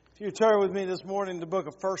If you turn with me this morning to the book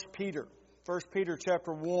of 1 Peter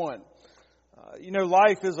chapter 1.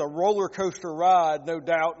 Life is a roller coaster ride, no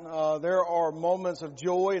doubt. There are moments of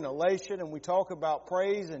joy and elation, and we talk about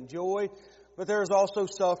praise and joy, but there's also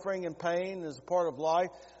suffering and pain as a part of life.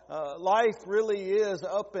 Life really is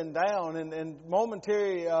up and down and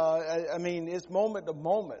momentary, it's moment to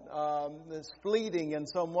moment. It's fleeting in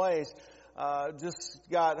some ways. Just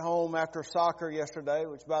got home after soccer yesterday,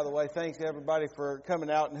 which, by the way, thanks to everybody for coming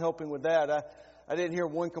out and helping with that. I didn't hear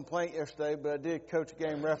one complaint yesterday, but I did coach a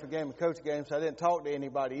game, ref a game, and coach a game, so I didn't talk to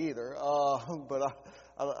anybody either. But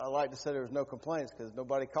I like to say there was no complaints because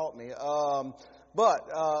nobody caught me. But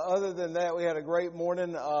other than that, we had a great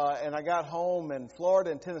morning, and I got home, and Florida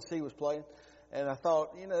and Tennessee was playing. And I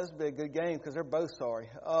thought, this would be a good game because they're both sorry.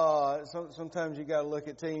 Sometimes you got to look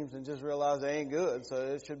at teams and just realize they ain't good, so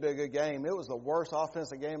it should be a good game. It was the worst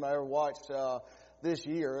offensive game I ever watched this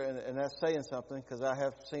year, and that's saying something because I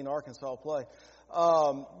have seen Arkansas play.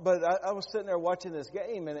 But I was sitting there watching this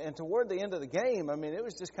game, and toward the end of the game, it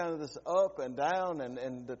was just kind of this up and down,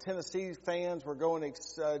 and the Tennessee fans were going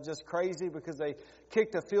just crazy because they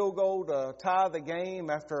kicked a field goal to tie the game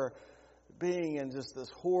after being in just this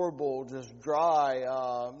horrible, just dry,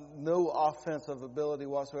 no offensive ability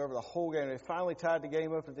whatsoever the whole game. They finally tied the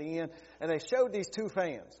game up at the end, and they showed these two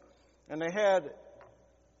fans, and they had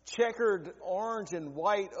checkered orange and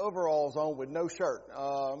white overalls on with no shirt,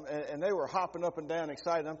 and they were hopping up and down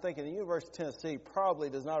excited. I'm thinking the University of Tennessee probably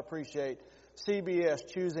does not appreciate CBS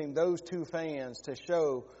choosing those two fans to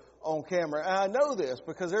show on camera. And I know this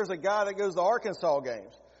because there's a guy that goes to Arkansas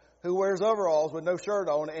games who wears overalls with no shirt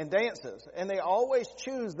on and dances. And they always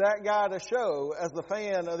choose that guy to show as the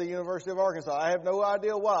fan of the University of Arkansas. I have no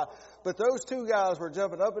idea why. But those two guys were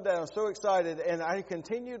jumping up and down, so excited. And I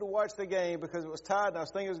continued to watch the game because it was tied and I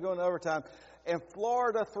was thinking it was going to overtime. And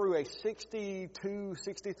Florida threw a 62,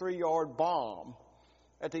 63-yard bomb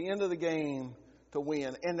at the end of the game to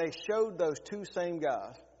win. And they showed those two same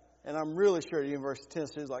guys. And I'm really sure the University of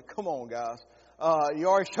Tennessee is like, come on, guys. You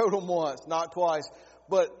already showed them once, not twice.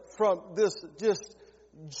 But from this just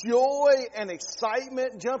joy and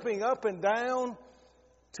excitement jumping up and down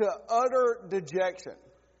to utter dejection.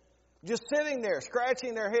 Just sitting there,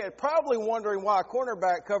 scratching their head, probably wondering why a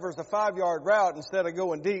cornerback covers a 5-yard route instead of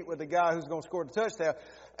going deep with the guy who's going to score the touchdown.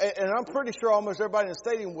 And I'm pretty sure almost everybody in the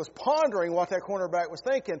stadium was pondering what that cornerback was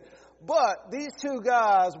thinking. But these two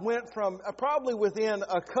guys went from probably within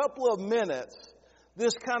a couple of minutes,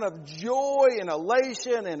 this kind of joy and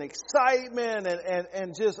elation and excitement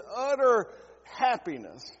and just utter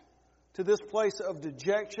happiness to this place of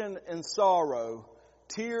dejection and sorrow,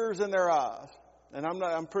 tears in their eyes. And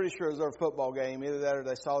I'm pretty sure it was their football game, either that or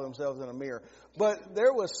they saw themselves in a mirror. But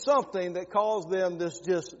there was something that caused them this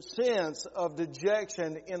just sense of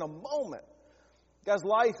dejection in a moment. Guys,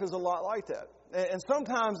 life is a lot like that. And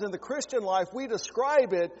sometimes in the Christian life, we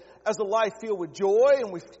describe it as a life filled with joy,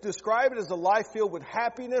 and we describe it as a life filled with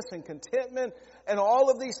happiness and contentment and all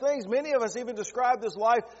of these things. Many of us even describe this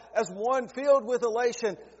life as one filled with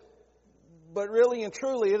elation. But really and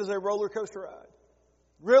truly, it is a roller coaster ride.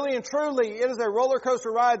 Really and truly, it is a roller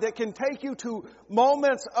coaster ride that can take you to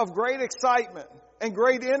moments of great excitement and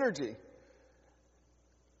great energy.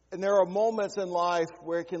 And there are moments in life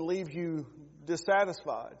where it can leave you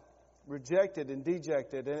dissatisfied, rejected and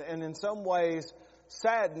dejected, and in some ways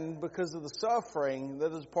saddened because of the suffering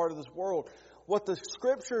that is part of this world. What the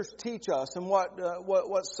Scriptures teach us and what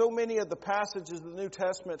so many of the passages of the New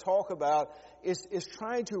Testament talk about is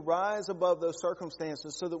trying to rise above those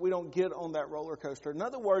circumstances so that we don't get on that roller coaster. In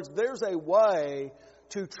other words, there's a way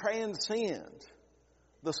to transcend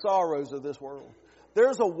the sorrows of this world.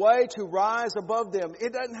 There's a way to rise above them.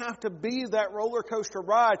 It doesn't have to be that roller coaster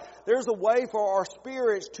ride. There's a way for our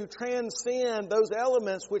spirits to transcend those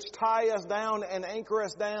elements which tie us down and anchor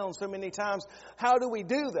us down so many times. How do we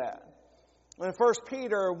do that? In 1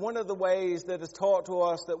 Peter, one of the ways that is taught to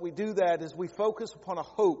us that we do that is we focus upon a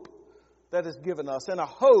hope that is given us, and a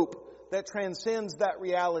hope that transcends that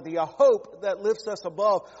reality, a hope that lifts us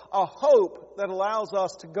above, a hope that allows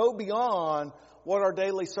us to go beyond what our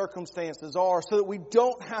daily circumstances are so that we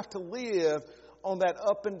don't have to live on that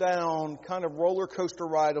up and down kind of roller coaster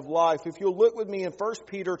ride of life. If you'll look with me in 1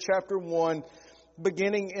 Peter chapter 1,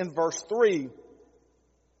 beginning in verse 3, it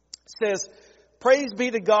says, "Praise be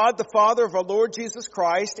to God, the Father of our Lord Jesus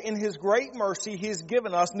Christ. In His great mercy, He has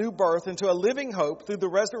given us new birth into a living hope through the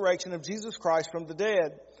resurrection of Jesus Christ from the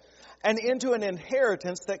dead, and into an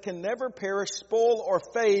inheritance that can never perish, spoil, or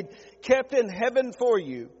fade, kept in heaven for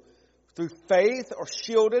you, through faith or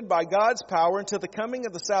shielded by God's power until the coming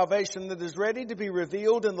of the salvation that is ready to be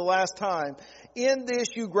revealed in the last time. In this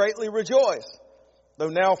you greatly rejoice, though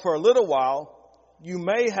now for a little while you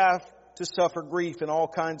may have to suffer grief in all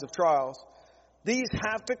kinds of trials. These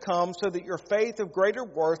have to come so that your faith of greater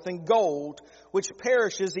worth than gold, which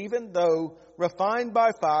perishes even though refined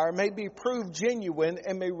by fire, may be proved genuine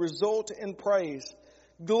and may result in praise,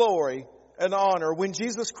 glory, and honor when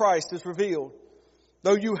Jesus Christ is revealed.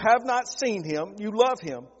 Though you have not seen him, you love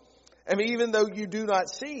him. And even though you do not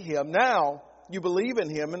see him, now you believe in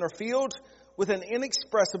him and are filled with an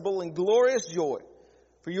inexpressible and glorious joy.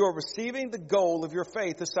 For you are receiving the goal of your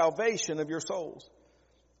faith, the salvation of your souls.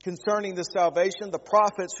 Concerning this salvation, the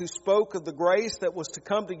prophets who spoke of the grace that was to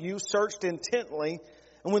come to you searched intently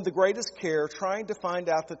and with the greatest care, trying to find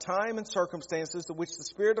out the time and circumstances to which the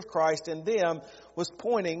Spirit of Christ in them was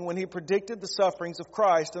pointing when he predicted the sufferings of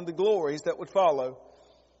Christ and the glories that would follow.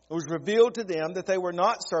 It was revealed to them that they were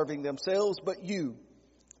not serving themselves, but you.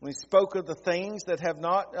 We spoke of the things that have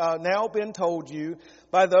not now been told you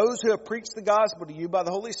by those who have preached the gospel to you by the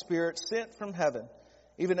Holy Spirit sent from heaven.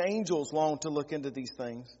 Even angels long to look into these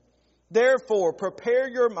things. Therefore, prepare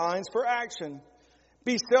your minds for action.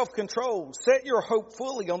 Be self-controlled. Set your hope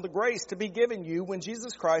fully on the grace to be given you when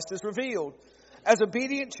Jesus Christ is revealed. As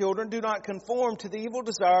obedient children, do not conform to the evil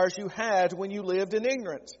desires you had when you lived in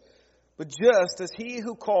ignorance. But just as he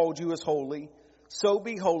who called you is holy, so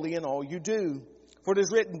be holy in all you do. For it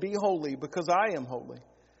is written, be holy, because I am holy.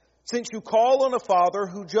 Since you call on a Father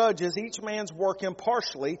who judges each man's work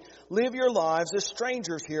impartially, live your lives as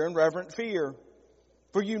strangers here in reverent fear.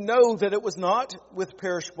 For you know that it was not with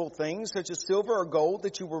perishable things, such as silver or gold,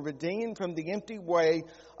 that you were redeemed from the empty way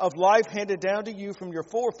of life handed down to you from your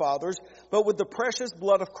forefathers, but with the precious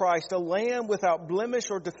blood of Christ, a lamb without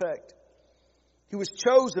blemish or defect. He was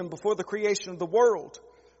chosen before the creation of the world,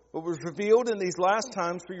 but was revealed in these last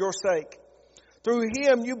times for your sake. Through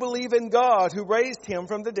him you believe in God, who raised him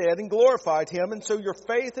from the dead and glorified him, and so your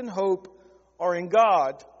faith and hope are in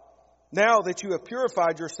God. Now that you have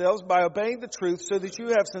purified yourselves by obeying the truth, so that you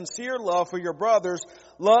have sincere love for your brothers,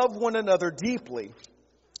 love one another deeply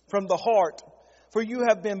from the heart. For you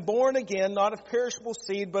have been born again, not of perishable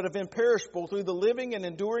seed, but of imperishable, through the living and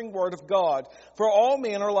enduring word of God. For all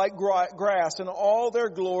men are like grass, and all their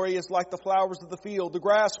glory is like the flowers of the field. The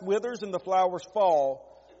grass withers and the flowers fall,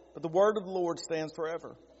 but the word of the Lord stands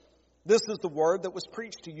forever. This is the word that was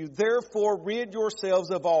preached to you. Therefore, rid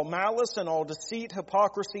yourselves of all malice and all deceit,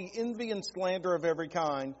 hypocrisy, envy, and slander of every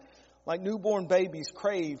kind. Like newborn babies,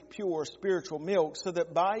 crave pure spiritual milk, so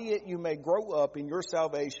that by it you may grow up in your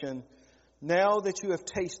salvation, now that you have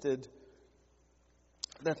tasted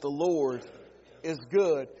that the Lord is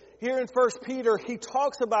good. Here in 1 Peter, he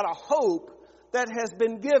talks about a hope that has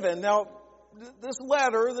been given. Now, this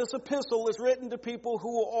letter, this epistle is written to people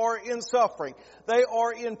who are in suffering. They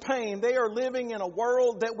are in pain. They are living in a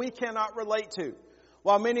world that we cannot relate to.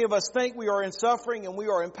 While many of us think we are in suffering and we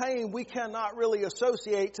are in pain, we cannot really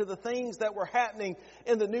associate to the things that were happening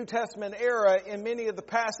in the New Testament era in many of the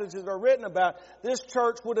passages that are written about. This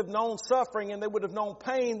church would have known suffering and they would have known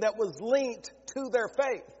pain that was linked to their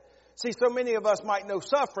faith. See, so many of us might know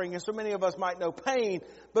suffering and so many of us might know pain,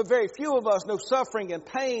 but very few of us know suffering and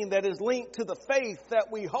pain that is linked to the faith that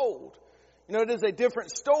we hold. You know, it is a different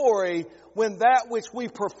story when that which we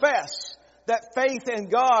profess, that faith in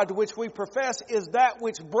God which we profess, is that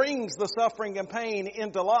which brings the suffering and pain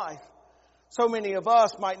into life. So many of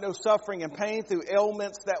us might know suffering and pain through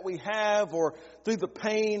ailments that we have or through the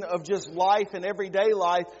pain of just life and everyday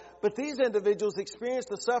life. But these individuals experienced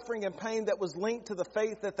the suffering and pain that was linked to the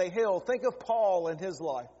faith that they held. Think of Paul and his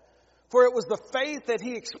life. For it was the faith that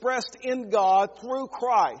he expressed in God through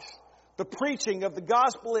Christ, the preaching of the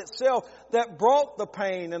gospel itself, that brought the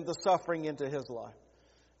pain and the suffering into his life.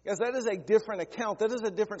 Because that is a different account. That is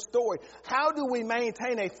a different story. How do we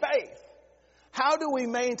maintain a faith? How do we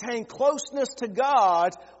maintain closeness to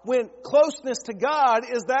God when closeness to God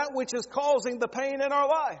is that which is causing the pain in our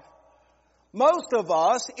life? Most of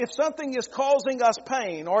us, if something is causing us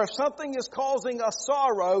pain or if something is causing us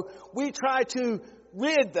sorrow, we try to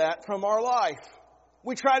rid that from our life.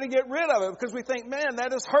 We try to get rid of it because we think, man,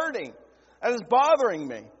 that is hurting. That is bothering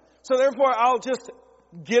me. So therefore, I'll just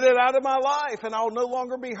get it out of my life and I'll no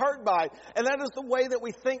longer be hurt by it. And that is the way that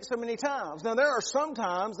we think so many times. Now, there are some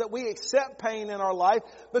times that we accept pain in our life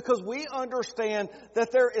because we understand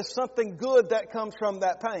that there is something good that comes from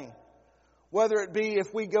that pain. Whether it be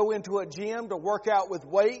if we go into a gym to work out with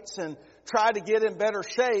weights and try to get in better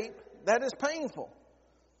shape, that is painful.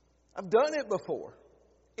 I've done it before.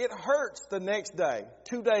 It hurts the next day,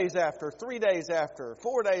 2 days after, 3 days after,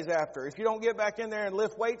 4 days after. If you don't get back in there and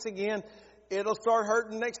lift weights again, it'll start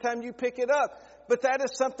hurting next time you pick it up. But that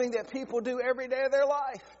is something that people do every day of their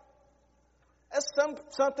life. That's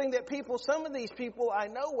something that some of these people I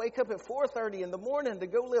know wake up at 4:30 in the morning to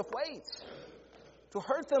go lift weights, to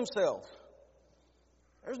hurt themselves.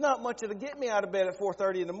 There's not much to get me out of bed at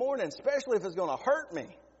 4:30 in the morning, especially if it's going to hurt me.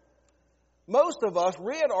 Most of us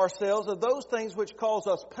rid ourselves of those things which cause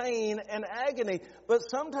us pain and agony, but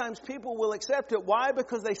sometimes people will accept it. Why?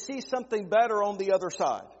 Because they see something better on the other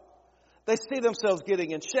side. They see themselves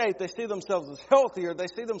getting in shape. They see themselves as healthier. They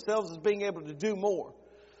see themselves as being able to do more.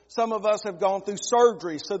 Some of us have gone through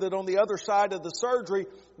surgery so that on the other side of the surgery,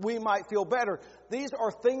 we might feel better. These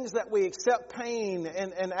are things that we accept pain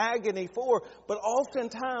and agony for, but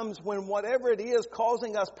oftentimes when whatever it is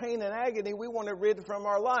causing us pain and agony, we want it rid from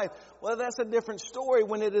our life. Well, that's a different story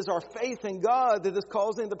when it is our faith in God that is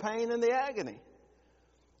causing the pain and the agony.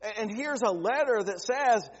 And here's a letter that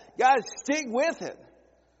says, guys, stick with it.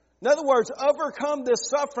 In other words, overcome this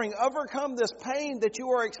suffering, overcome this pain that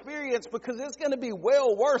you are experiencing, because it's going to be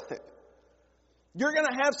well worth it. You're going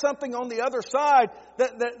to have something on the other side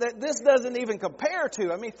that this doesn't even compare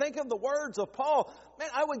to. I mean, think of the words of Paul. Man,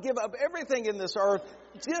 I would give up everything in this earth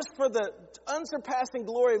just for the unsurpassing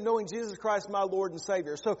glory of knowing Jesus Christ, my Lord and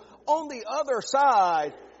Savior. So on the other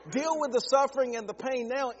side, deal with the suffering and the pain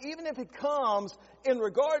now, even if it comes in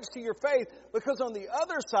regards to your faith, because on the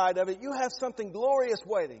other side of it, you have something glorious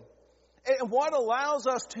waiting. And what allows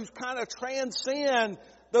us to kind of transcend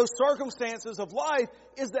those circumstances of life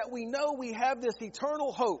is that we know we have this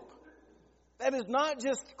eternal hope. That is not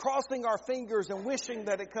just crossing our fingers and wishing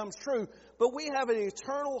that it comes true, but we have an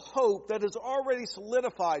eternal hope that is already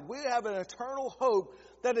solidified. We have an eternal hope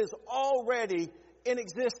that is already in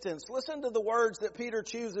existence. Listen to the words that Peter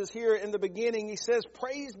chooses here in the beginning. He says,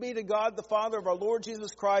 "Praise be to God, the Father of our Lord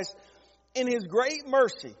Jesus Christ. In His great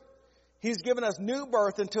mercy, He's given us new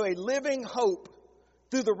birth into a living hope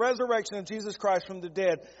through the resurrection of Jesus Christ from the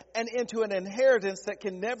dead, and into an inheritance that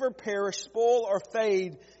can never perish, spoil, or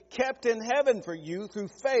fade, kept in heaven for you through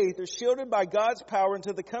faith, are shielded by God's power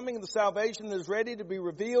until the coming of the salvation that is ready to be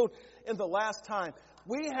revealed in the last time."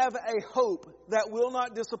 We have a hope that will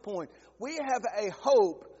not disappoint. We have a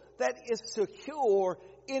hope that is secure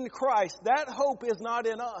in Christ. That hope is not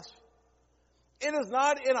in us. It is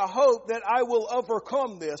not in a hope that I will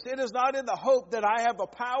overcome this. It is not in the hope that I have a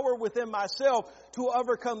power within myself to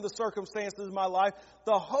overcome the circumstances of my life.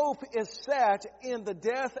 The hope is set in the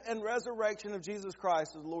death and resurrection of Jesus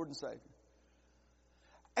Christ as Lord and Savior.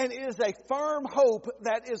 And it is a firm hope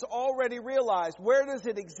that is already realized. Where does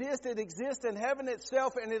it exist? It exists in heaven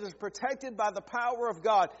itself, and it is protected by the power of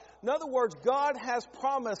God. In other words, God has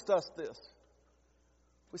promised us this.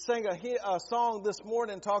 We sang a song this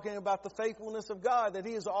morning talking about the faithfulness of God, that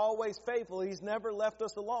He is always faithful. He's never left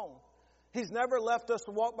us alone. He's never left us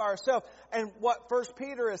to walk by ourselves. And what 1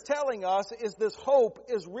 Peter is telling us is this hope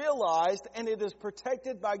is realized and it is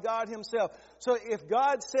protected by God Himself. So if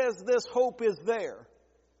God says this hope is there,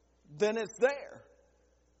 then it's there.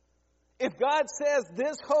 If God says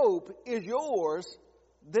this hope is yours,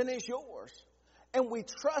 then it's yours. And we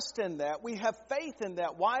trust in that. We have faith in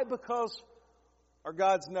that. Why? Because our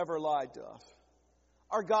God's never lied to us.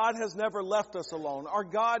 Our God has never left us alone. Our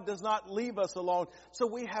God does not leave us alone. So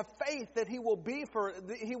we have faith that He will be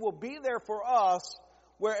there for us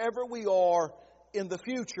wherever we are in the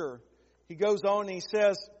future. He goes on and he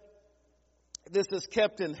says, "This is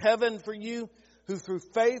kept in heaven for you, who through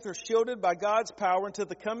faith are shielded by God's power until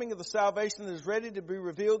the coming of the salvation that is ready to be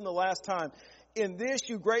revealed in the last time. In this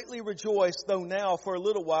you greatly rejoice, though now for a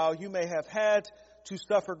little while you may have had to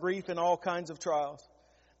suffer grief in all kinds of trials.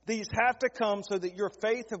 These have to come so that your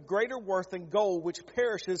faith of greater worth than gold, which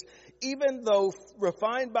perishes, even though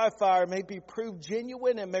refined by fire, may be proved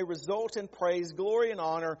genuine and may result in praise, glory, and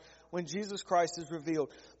honor when Jesus Christ is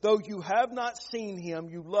revealed. Though you have not seen Him,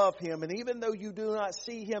 you love Him. And even though you do not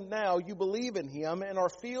see Him now, you believe in Him and are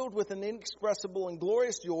filled with an inexpressible and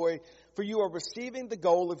glorious joy, for you are receiving the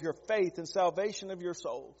goal of your faith and salvation of your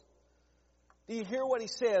souls." Do you hear what he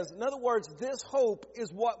says? In other words, this hope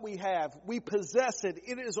is what we have. We possess it.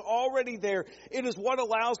 It is already there. It is what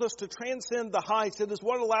allows us to transcend the heights. It is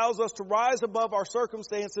what allows us to rise above our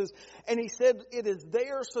circumstances. And he said it is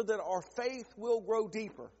there so that our faith will grow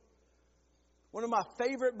deeper. One of my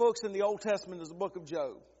favorite books in the Old Testament is the book of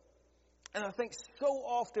Job. And I think so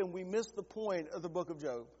often we miss the point of the book of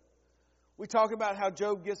Job. We talk about how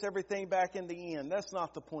Job gets everything back in the end. That's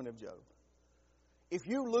not the point of Job. If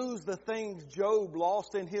you lose the things Job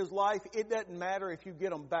lost in his life, it doesn't matter if you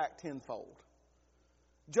get them back tenfold.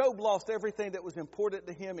 Job lost everything that was important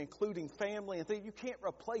to him, including family and things. You can't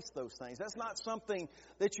replace those things. That's not something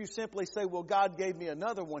that you simply say, well, God gave me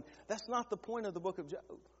another one. That's not the point of the book of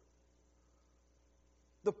Job.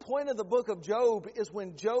 The point of the book of Job is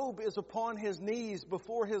when Job is upon his knees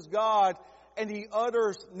before his God and he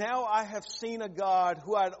utters, "Now I have seen a God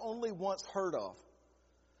who I had only once heard of."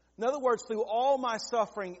 In other words, through all my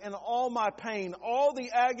suffering and all my pain, all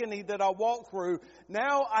the agony that I walked through,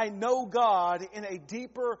 now I know God in a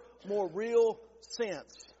deeper, more real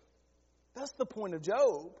sense. That's the point of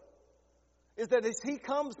Job. Is that as he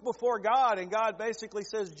comes before God and God basically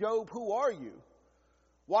says, "Job, who are you?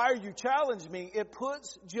 Why are you challenging me?" It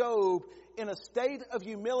puts Job in a state of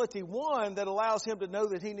humility, one that allows him to know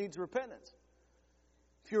that he needs repentance.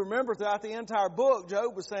 If you remember throughout the entire book,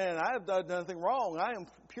 Job was saying, "I have done nothing wrong. I am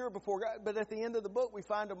pure before God." But at the end of the book, we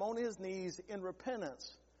find him on his knees in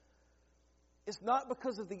repentance. It's not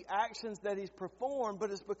because of the actions that he's performed,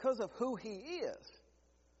 but it's because of who he is.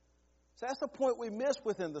 So that's the point we miss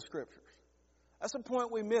within the Scriptures. That's the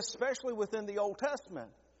point we miss, especially within the Old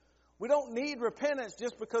Testament. We don't need repentance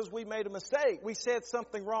just because we made a mistake. We said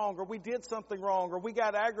something wrong, or we did something wrong, or we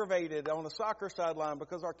got aggravated on a soccer sideline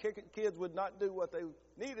because our kids would not do what they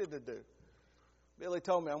needed to do. Billy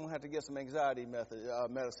told me I'm going to have to get some anxiety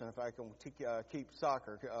medicine if I can keep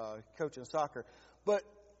coaching soccer. But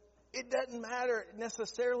it doesn't matter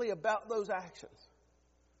necessarily about those actions.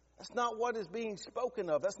 That's not what is being spoken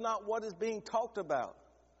of. That's not what is being talked about.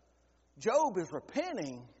 Job is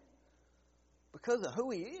repenting because of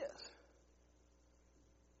who he is.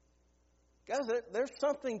 Guys, there's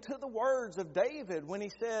something to the words of David when he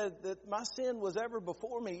said that my sin was ever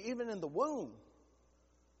before me, even in the womb.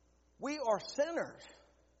 We are sinners.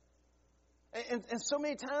 And so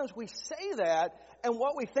many times we say that, and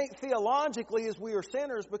what we think theologically is we are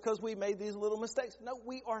sinners because we made these little mistakes. No,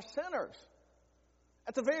 we are sinners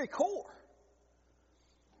at the very core.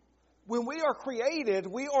 When we are created,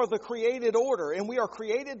 we are the created order, and we are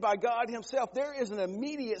created by God Himself. There is an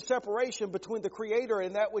immediate separation between the Creator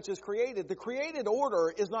and that which is created. The created order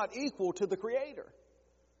is not equal to the Creator.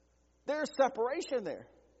 There's separation there.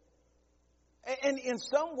 And in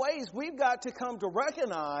some ways, we've got to come to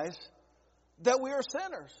recognize that we are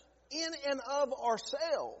sinners in and of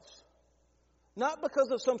ourselves. Not because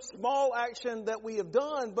of some small action that we have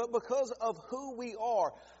done, but because of who we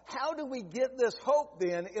are. How do we get this hope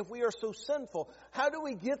then if we are so sinful? How do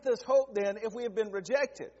we get this hope then if we have been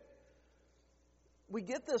rejected? We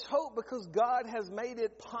get this hope because God has made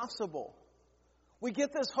it possible. We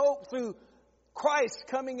get this hope through Christ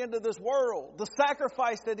coming into this world, the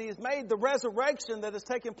sacrifice that He has made, the resurrection that has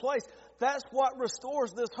taken place. That's what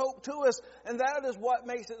restores this hope to us, and that is what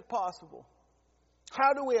makes it possible.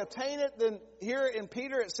 How do we obtain it? Then here in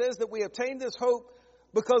Peter it says that we obtain this hope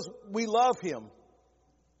because we love Him.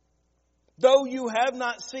 Though you have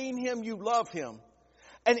not seen Him, you love Him.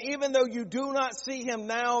 And even though you do not see Him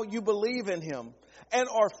now, you believe in Him and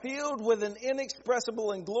are filled with an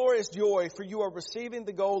inexpressible and glorious joy, for you are receiving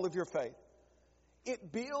the goal of your faith.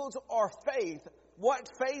 It builds our faith. What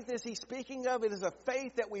faith is he speaking of? It is a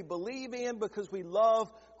faith that we believe in because we love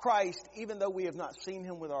Christ, even though we have not seen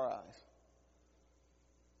Him with our eyes.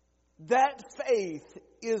 That faith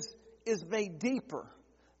is made deeper.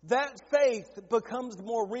 That faith becomes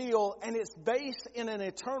more real, and it's based in an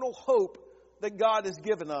eternal hope that God has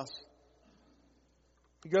given us.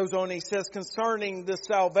 He goes on, he says, concerning this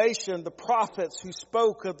salvation, the prophets who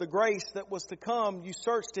spoke of the grace that was to come, you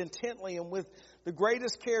searched intently and with the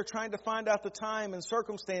greatest care trying to find out the time and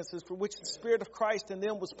circumstances for which the Spirit of Christ in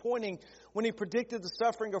them was pointing when He predicted the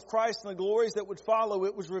suffering of Christ and the glories that would follow.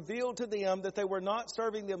 It was revealed to them that they were not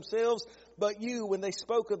serving themselves but you when they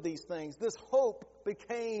spoke of these things. This hope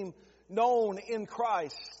became known in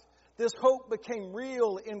Christ. This hope became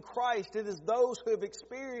real in Christ. It is those who have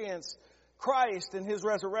experienced Christ and His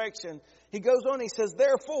resurrection. He goes on, he says,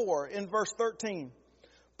 therefore, in verse 13,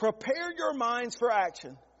 prepare your minds for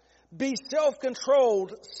action. Be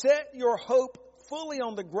self-controlled. Set your hope fully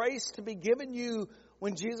on the grace to be given you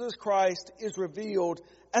when Jesus Christ is revealed.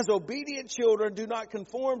 As obedient children, do not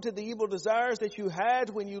conform to the evil desires that you had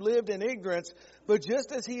when you lived in ignorance, but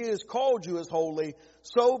just as He has called you as holy,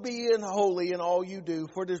 so be holy in all you do.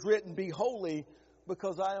 For it is written, be holy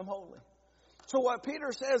because I am holy. So what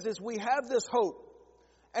Peter says is we have this hope,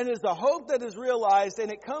 and it's a hope that is realized, and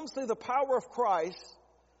it comes through the power of Christ,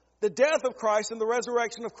 the death of Christ and the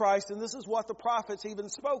resurrection of Christ, and this is what the prophets even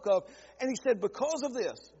spoke of. And he said, because of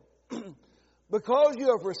this, because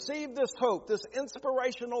you have received this hope, this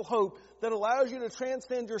inspirational hope that allows you to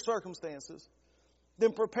transcend your circumstances,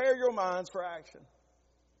 then prepare your minds for action.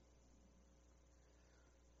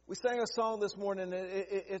 We sang a song this morning,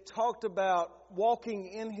 it talked about walking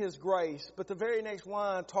in His grace, but the very next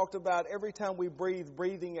line talked about every time we breathe,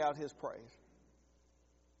 breathing out His praise.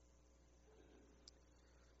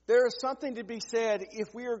 There is something to be said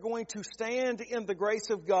if we are going to stand in the grace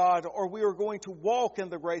of God or we are going to walk in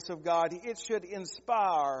the grace of God, it should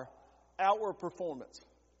inspire outward performance.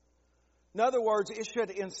 In other words, it should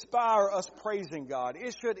inspire us praising God.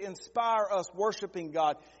 It should inspire us worshiping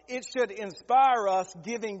God. It should inspire us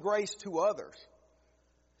giving grace to others.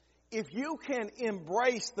 If you can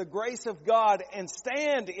embrace the grace of God and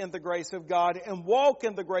stand in the grace of God and walk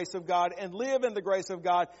in the grace of God and live in the grace of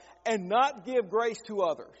God and not give grace to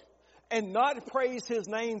others and not praise His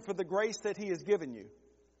name for the grace that He has given you,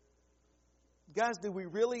 guys, do we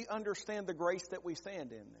really understand the grace that we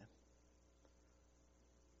stand in then?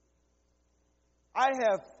 I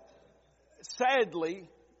have sadly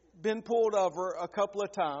been pulled over a couple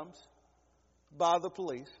of times by the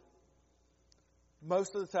police.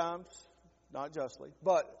 Most of the times, not justly,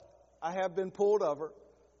 but I have been pulled over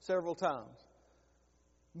several times.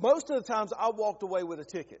 Most of the times I walked away with a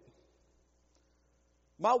ticket.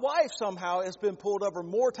 My wife somehow has been pulled over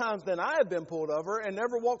more times than I have been pulled over and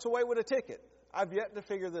never walks away with a ticket. I've yet to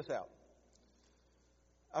figure this out.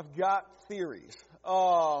 I've got theories,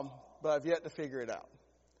 but I've yet to figure it out.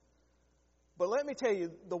 But let me tell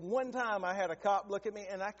you, the one time I had a cop look at me,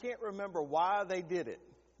 and I can't remember why they did it,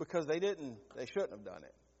 because they shouldn't have done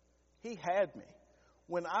it. He had me.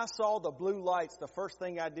 When I saw the blue lights, the first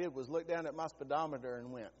thing I did was look down at my speedometer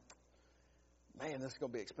and went, man, this is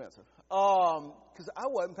going to be expensive. Because I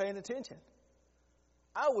wasn't paying attention.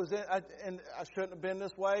 And I shouldn't have been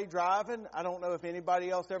this way driving. I don't know if anybody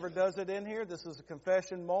else ever does it in here. This is a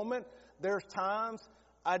confession moment. There's times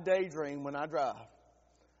I daydream when I drive.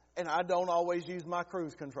 And I don't always use my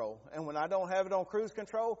cruise control. And when I don't have it on cruise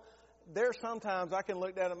control, there's sometimes I can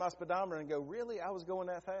look down at my speedometer and go, really? I was going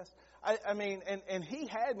that fast? I mean, and he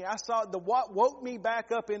had me. I saw what woke me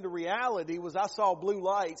back up into reality was I saw blue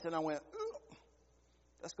lights and I went, ooh,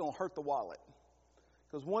 that's going to hurt the wallet.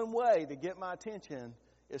 Because one way to get my attention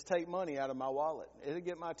is take money out of my wallet. It'll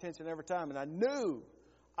get my attention every time. And I knew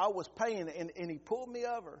I was paying, and he pulled me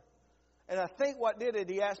over. And I think what did it,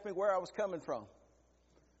 he asked me where I was coming from.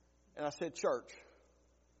 And I said, church.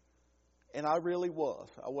 And I really was.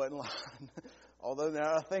 I wasn't lying. Although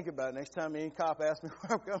now I think about it, next time any cop asks me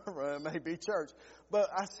where I'm coming from, it may be church. But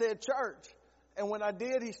I said church. And when I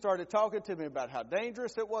did, he started talking to me about how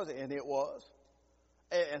dangerous it was. And it was.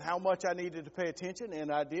 And how much I needed to pay attention.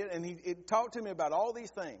 And I did. And he talked to me about all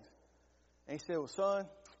these things. And he said, well, son,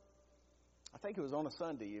 I think it was on a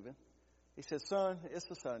Sunday even. He said, son, it's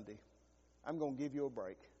a Sunday. I'm going to give you a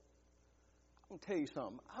break. I'm going to tell you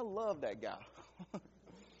something. I love that guy.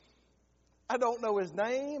 I don't know his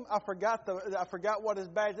name. I forgot what his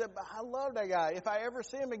badge is, but I love that guy. If I ever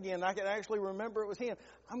see him again, I can actually remember it was him.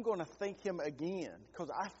 I'm going to thank him again because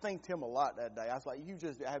I thanked him a lot that day. I was like, you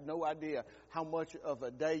just have no idea how much of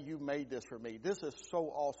a day you made this for me. This is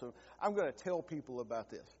so awesome. I'm going to tell people about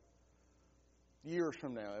this years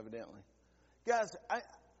from now, evidently. Guys,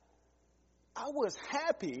 I was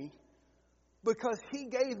happy because he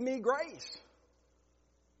gave me grace.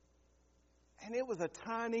 And it was a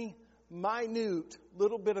tiny, minute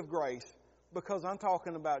little bit of grace because I'm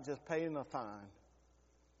talking about just paying a fine.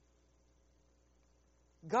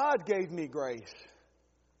 God gave me grace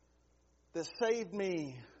that saved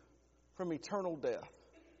me from eternal death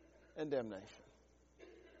and damnation.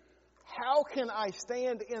 How can I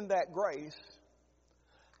stand in that grace?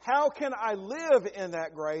 How can I live in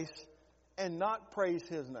that grace and not praise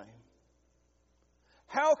His name?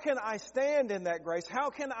 How can I stand in that grace? How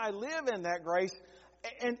can I live in that grace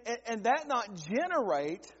and that not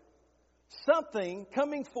generate something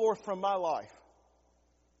coming forth from my life?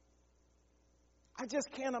 I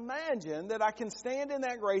just can't imagine that I can stand in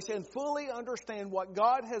that grace and fully understand what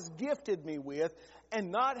God has gifted me with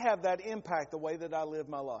and not have that impact the way that I live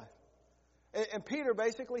my life. And Peter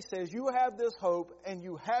basically says, you have this hope and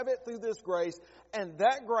you have it through this grace, and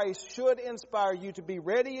that grace should inspire you to be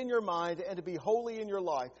ready in your mind and to be holy in your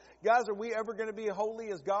life. Guys, are we ever going to be holy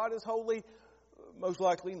as God is holy? Most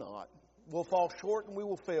likely not. We'll fall short and we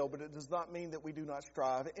will fail, but it does not mean that we do not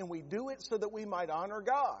strive. And we do it so that we might honor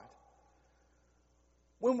God.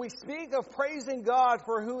 When we speak of praising God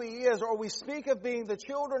for who He is, or we speak of being the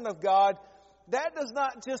children of God, that does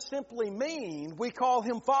not just simply mean we call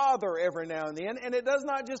Him Father every now and then. And it does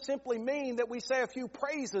not just simply mean that we say a few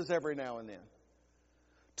praises every now and then.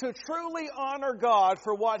 To truly honor God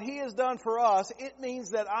for what He has done for us, it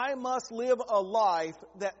means that I must live a life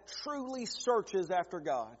that truly searches after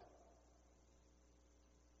God.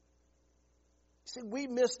 See, we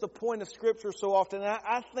miss the point of Scripture so often.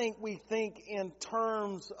 I think we think in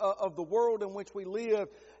terms of the world in which we live.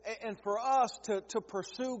 And for us to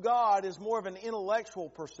pursue God is more of an intellectual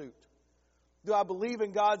pursuit. Do I believe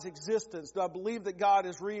in God's existence? Do I believe that God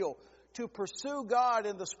is real? To pursue God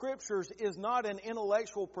in the Scriptures is not an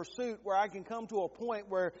intellectual pursuit where I can come to a point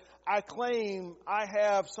where I claim I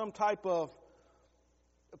have some type of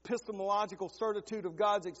epistemological certitude of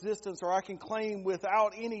God's existence, or I can claim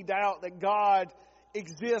without any doubt that God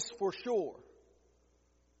exists for sure.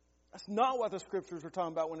 That's not what the Scriptures are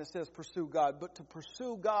talking about when it says pursue God. But to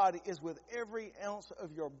pursue God is with every ounce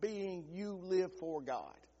of your being, you live for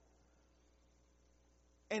God.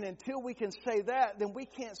 And until we can say that, then we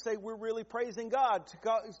can't say we're really praising God. To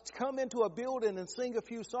come into a building and sing a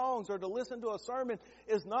few songs or to listen to a sermon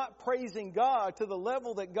is not praising God to the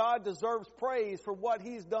level that God deserves praise for what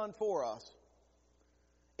He's done for us.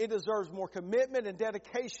 It deserves more commitment and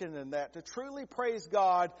dedication than that. To truly praise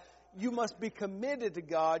God, you must be committed to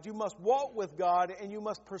God, you must walk with God, and you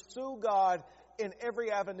must pursue God in every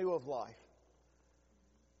avenue of life.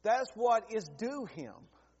 That's what is due Him,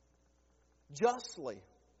 justly.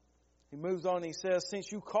 He moves on and he says,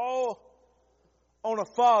 since you call on a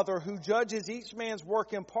Father who judges each man's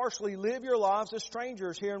work impartially, live your lives as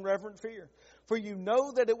strangers here in reverent fear. For you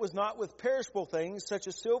know that it was not with perishable things, such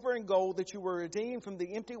as silver and gold, that you were redeemed from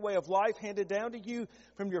the empty way of life handed down to you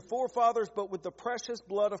from your forefathers, but with the precious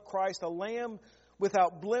blood of Christ, a lamb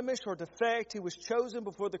without blemish or defect. He was chosen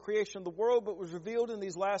before the creation of the world, but was revealed in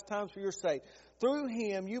these last times for your sake. Through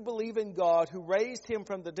Him you believe in God, who raised Him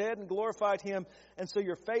from the dead and glorified Him, and so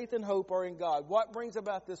your faith and hope are in God. What brings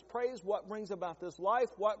about this praise, what brings about this life,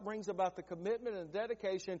 what brings about the commitment and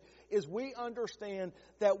dedication is we understand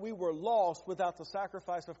that we were lost without the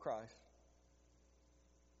sacrifice of Christ.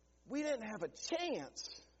 We didn't have a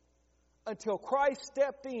chance until Christ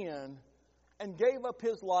stepped in and gave up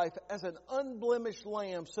His life as an unblemished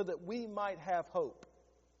lamb so that we might have hope.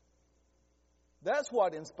 That's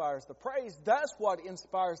what inspires the praise. That's what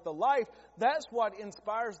inspires the life. That's what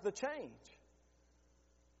inspires the change.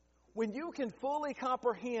 When you can fully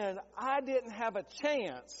comprehend, I didn't have a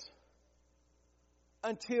chance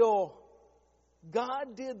until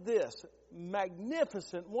God did this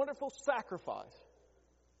magnificent, wonderful sacrifice.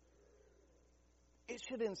 It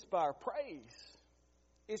should inspire praise.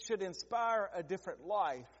 It should inspire a different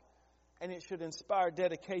life, and it should inspire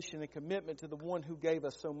dedication and commitment to the one who gave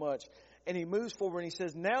us so much. And he moves forward and he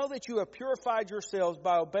says, now that you have purified yourselves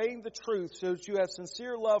by obeying the truth so that you have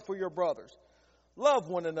sincere love for your brothers, love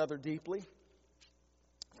one another deeply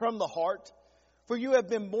from the heart. For you have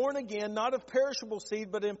been born again, not of perishable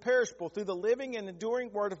seed, but imperishable, through the living and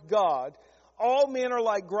enduring word of God. All men are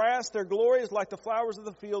like grass, their glory is like the flowers of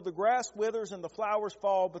the field. The grass withers and the flowers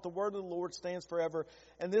fall, but the word of the Lord stands forever.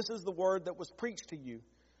 And this is the word that was preached to you.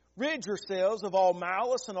 Rid yourselves of all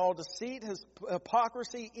malice and all deceit,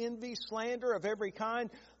 hypocrisy, envy, slander of every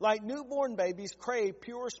kind. Like newborn babies, crave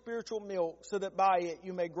pure spiritual milk, so that by it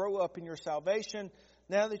you may grow up in your salvation,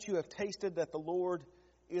 now that you have tasted that the Lord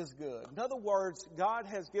is good. In other words, God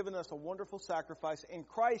has given us a wonderful sacrifice, and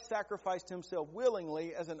Christ sacrificed Himself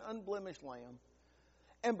willingly as an unblemished lamb.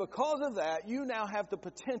 And because of that, you now have the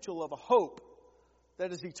potential of a hope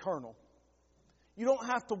that is eternal. You don't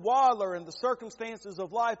have to wallow in the circumstances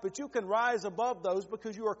of life, but you can rise above those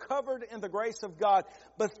because you are covered in the grace of God.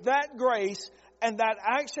 But that grace and that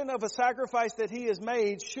action of a sacrifice that He has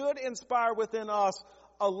made should inspire within us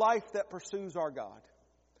a life that pursues our God.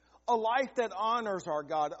 A life that honors our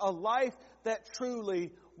God. A life that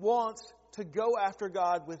truly wants to go after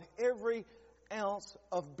God with every ounce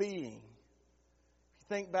of being. If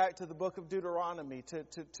you think back to the book of Deuteronomy,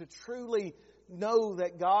 to truly know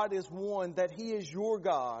that God is one, that He is your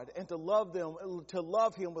God, and to love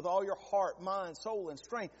Him with all your heart, mind, soul, and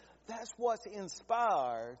strength. That's what's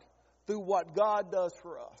inspired through what God does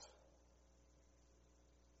for us.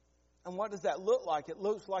 And what does that look like? It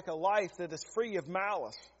looks like a life that is free of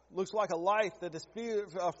malice. It looks like a life that is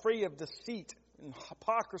free of deceit and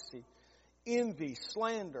hypocrisy, envy,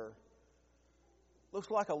 slander. It looks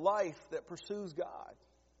like a life that pursues God.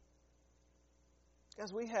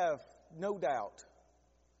 Guys, we have no doubt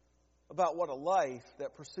about what a life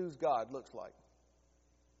that pursues God looks like.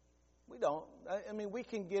 We don't. I mean, we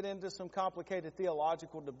can get into some complicated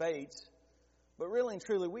theological debates, but really and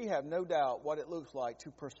truly, we have no doubt what it looks like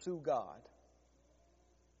to pursue God.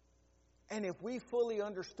 And if we fully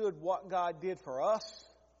understood what God did for us,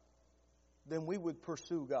 then we would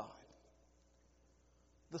pursue God.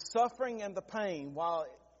 The suffering and the pain, while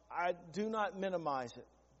I do not minimize it,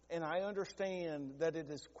 and I understand that it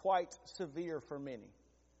is quite severe for many,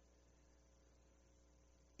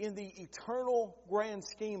 in the eternal grand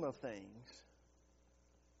scheme of things,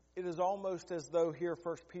 it is almost as though here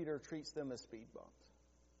 1 Peter treats them as speed bumps.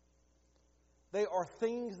 They are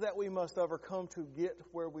things that we must overcome to get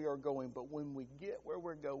where we are going. But when we get where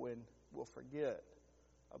we're going, we'll forget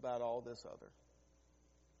about all this other.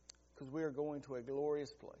 Because we are going to a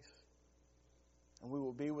glorious place. And we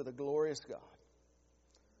will be with a glorious God.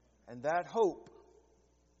 And that hope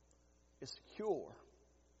is secure,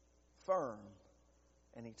 firm,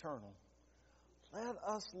 and eternal. Let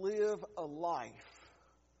us live a life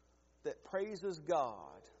that praises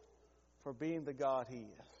God for being the God He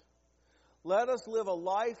is. Let us live a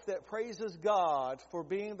life that praises God for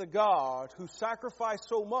being the God who sacrificed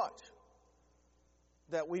so much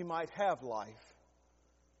that we might have life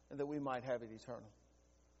and that we might have it eternal.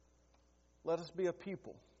 Let us be a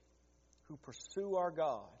people who pursue our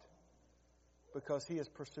God because He has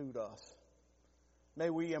pursued us. May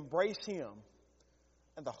we embrace Him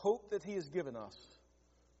and the hope that He has given us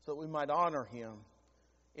so that we might honor Him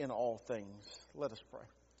in all things. Let us pray.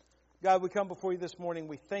 God, we come before You this morning.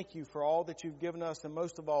 We thank You for all that You've given us, and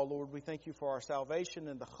most of all, Lord, we thank You for our salvation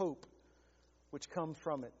and the hope which comes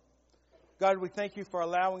from it. God, we thank You for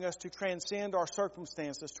allowing us to transcend our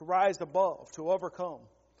circumstances, to rise above, to overcome.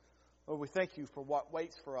 Lord, we thank You for what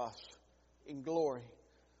waits for us in glory.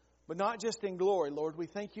 But not just in glory, Lord, we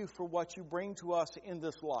thank You for what You bring to us in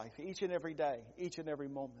this life, each and every day, each and every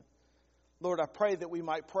moment. Lord, I pray that we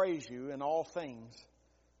might praise You in all things.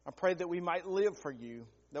 I pray that we might live for You,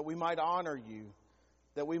 that we might honor You,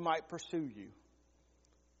 that we might pursue You.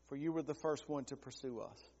 For You were the first one to pursue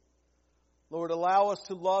us. Lord, allow us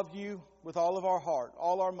to love You with all of our heart,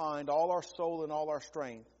 all our mind, all our soul, and all our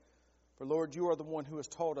strength. For Lord, You are the one who has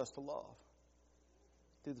taught us to love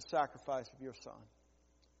through the sacrifice of Your Son.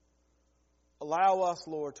 Allow us,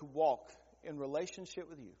 Lord, to walk in relationship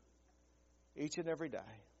with You each and every day,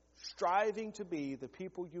 striving to be the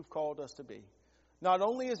people You've called us to be, not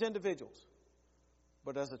only as individuals,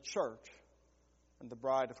 but as a church and the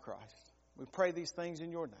bride of Christ. We pray these things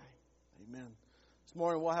in Your name. Amen. This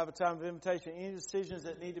morning we'll have a time of invitation. Any decisions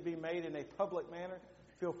that need to be made in a public manner,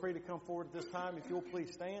 feel free to come forward at this time. If you'll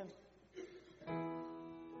please stand.